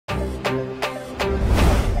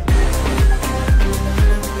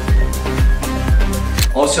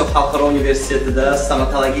Osiyo Xalqaro Universitetida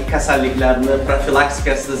stomatologik kasalliklarning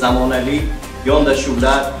profilaktikasida zamonaviy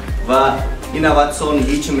yondashuvlar va innovatsion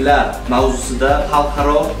yechimlar mavzusida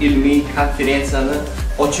Xalqaro Ilmiy Konferensiyani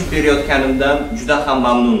ochib berayotganimdan juda ham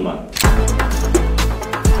mamnunman.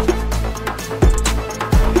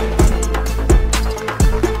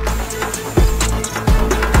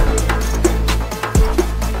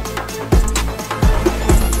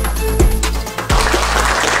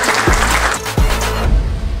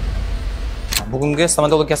 Bugungi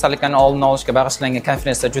stomatologik kasalliklarning oldini olishga bag'ishlangan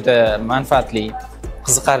konferensiya juda manfaatli,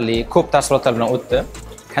 qiziqarli, ko'p taassurotlar bilan o'tdi.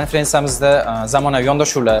 Konferensiyamizda zamonaviy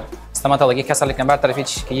yondashuvlar, stomatologik kasalliklarni bartaraf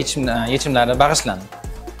etishga yechimlari bag'ishlandi.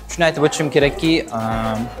 Shuni aytib o'tishim kerakki,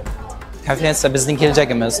 konferensiya bizning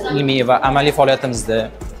kelajagimiz, ilmiy va amaliy faoliyatimizda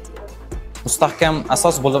mustahkam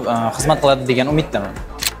asos bo'lib xizmat qiladi degan umiddaman.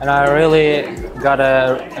 And I really got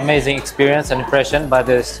an amazing experience and impression by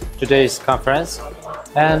today's conference.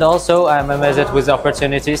 And also I'm amazed with the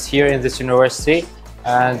opportunities here in this university,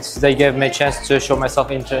 and they gave me a chance to show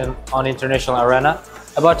myself on international arena.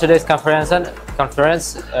 About today's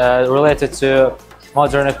conference related to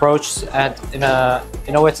modern approaches and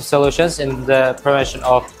innovative solutions in the prevention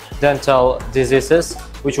of dental diseases,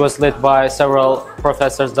 which was led by several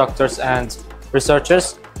professors, doctors and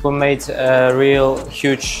researchers who made a real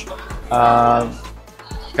huge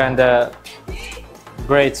kind of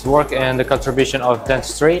great work in the contribution of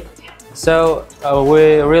dentistry. So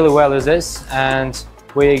we really value this, and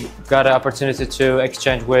we got an opportunity to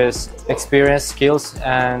exchange with experience, skills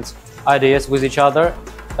and ideas with each other.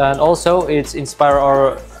 And also it inspires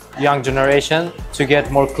our young generation to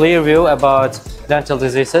get more clear view about dental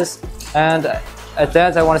diseases. And at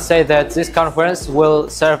that I want to say that this conference will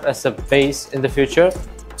serve as a base in the future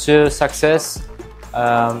to success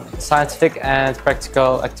scientific and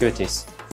practical activities.